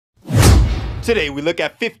Today we look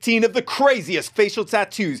at 15 of the craziest facial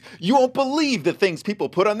tattoos. You won't believe the things people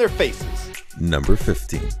put on their faces. Number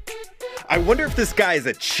 15. I wonder if this guy is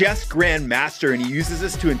a chess grandmaster and he uses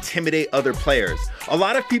this to intimidate other players. A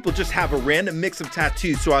lot of people just have a random mix of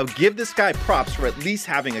tattoos, so I'll give this guy props for at least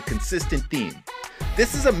having a consistent theme.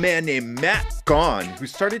 This is a man named Matt Gone who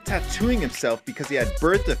started tattooing himself because he had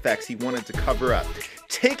birth defects he wanted to cover up.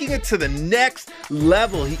 Taking it to the next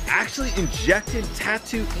level, he actually injected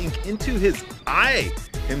tattoo ink into his eye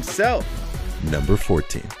himself. Number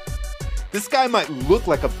 14. This guy might look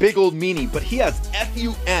like a big old meanie, but he has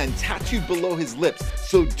FUN tattooed below his lips,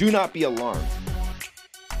 so do not be alarmed.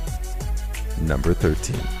 Number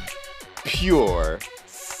 13. Pure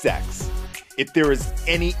sex. If there is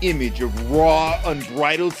any image of raw,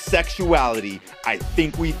 unbridled sexuality, I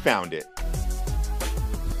think we found it.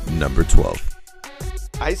 Number 12.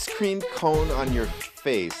 Ice cream cone on your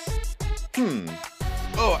face.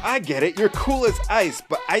 Oh, I get it. You're cool as ice,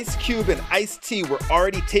 but Ice Cube and iced tea were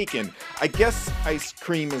already taken. I guess ice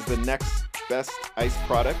cream is the next best ice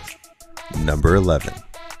product. Number 11.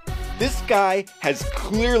 This guy has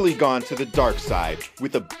clearly gone to the dark side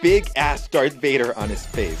with a big ass Darth Vader on his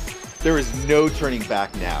face. There is no turning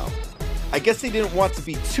back now. I guess he didn't want to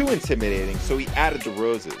be too intimidating, so he added the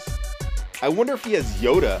roses. I wonder if he has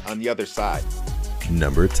Yoda on the other side.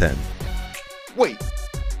 Number 10. Wait,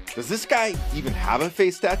 does this guy even have a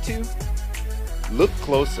face tattoo? Look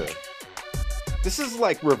closer. This is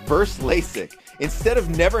like reverse LASIK. Instead of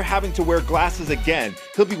never having to wear glasses again,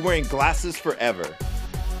 he'll be wearing glasses forever.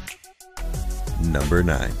 Number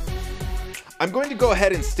 9. I'm going to go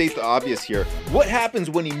ahead and state the obvious here. What happens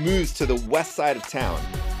when he moves to the west side of town?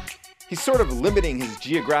 He's sort of limiting his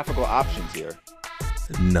geographical options here.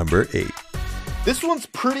 Number 8. This one's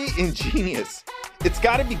pretty ingenious. It's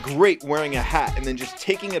gotta be great wearing a hat and then just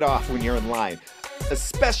taking it off when you're in line.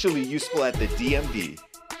 Especially useful at the DMV.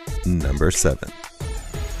 Number 7.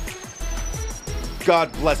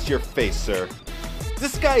 God bless your face, sir.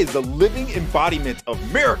 This guy is the living embodiment of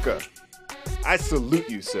America. I salute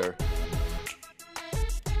you, sir.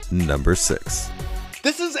 Number 6.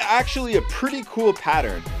 This is actually a pretty cool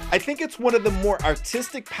pattern. I think it's one of the more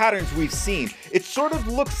artistic patterns we've seen. It sort of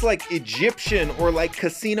looks like Egyptian or like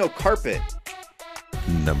casino carpet.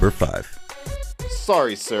 Number 5.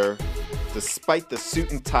 Sorry, sir. Despite the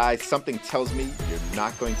suit and tie, something tells me you're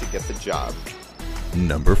not going to get the job.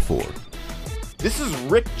 Number 4. This is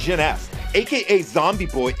Rick Genest, aka Zombie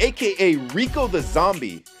Boy, aka Rico the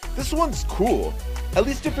Zombie. This one's cool. At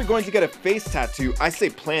least if you're going to get a face tattoo, I say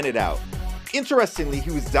plan it out. Interestingly, he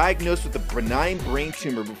was diagnosed with a benign brain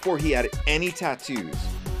tumor before he had any tattoos.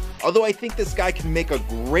 Although I think this guy can make a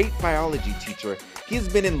great biology teacher, he has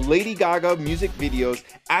been in Lady Gaga music videos,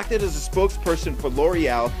 acted as a spokesperson for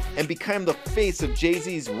L'Oreal, and became the face of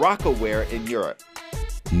Jay-Z's Rockaware in Europe.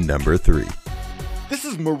 Number 3. This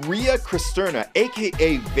is Maria Cristerna,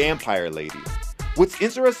 aka Vampire Lady. What's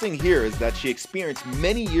interesting here is that she experienced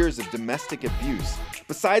many years of domestic abuse.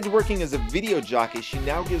 Besides working as a video jockey, she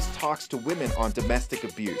now gives talks to women on domestic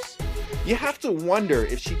abuse. You have to wonder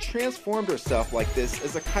if she transformed herself like this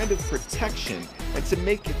as a kind of protection and to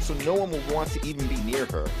make it so no one will want to even be near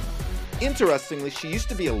her. Interestingly, she used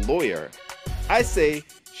to be a lawyer. I say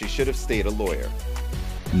she should have stayed a lawyer.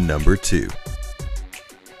 Number 2.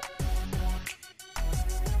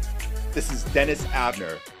 This is Dennis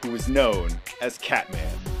Abner, who is known as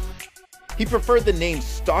Catman. He preferred the name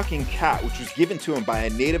Stalking Cat, which was given to him by a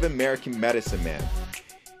Native American medicine man.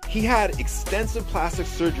 He had extensive plastic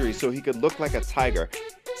surgery so he could look like a tiger.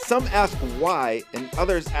 Some ask why, and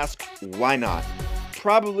others ask why not.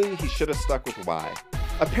 Probably he should have stuck with why.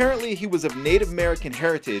 Apparently he was of Native American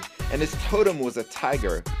heritage and his totem was a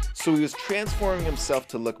tiger, so he was transforming himself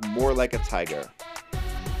to look more like a tiger.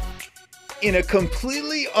 In a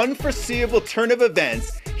completely unforeseeable turn of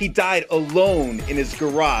events, he died alone in his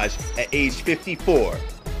garage at age 54.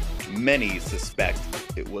 Many suspect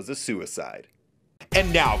it was a suicide.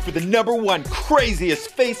 And now for the #1 craziest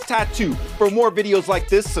face tattoo. For more videos like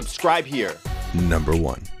this, subscribe here. Number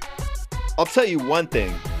 1. I'll tell you one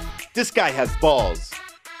thing, this guy has balls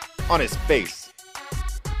on his face.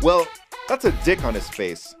 Well, that's a dick on his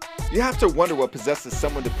face. You have to wonder what possesses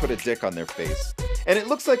someone to put a dick on their face. And it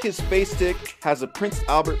looks like his face stick has a Prince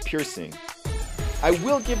Albert piercing. I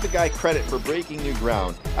will give the guy credit for breaking new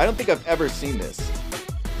ground. I don't think I've ever seen this.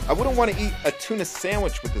 I wouldn't want to eat a tuna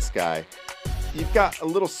sandwich with this guy. You've got a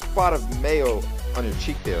little spot of mayo on your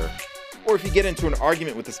cheek there. Or if you get into an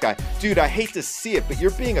argument with this guy, dude, I hate to see it, but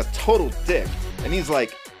you're being a total dick. And he's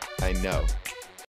like, I know.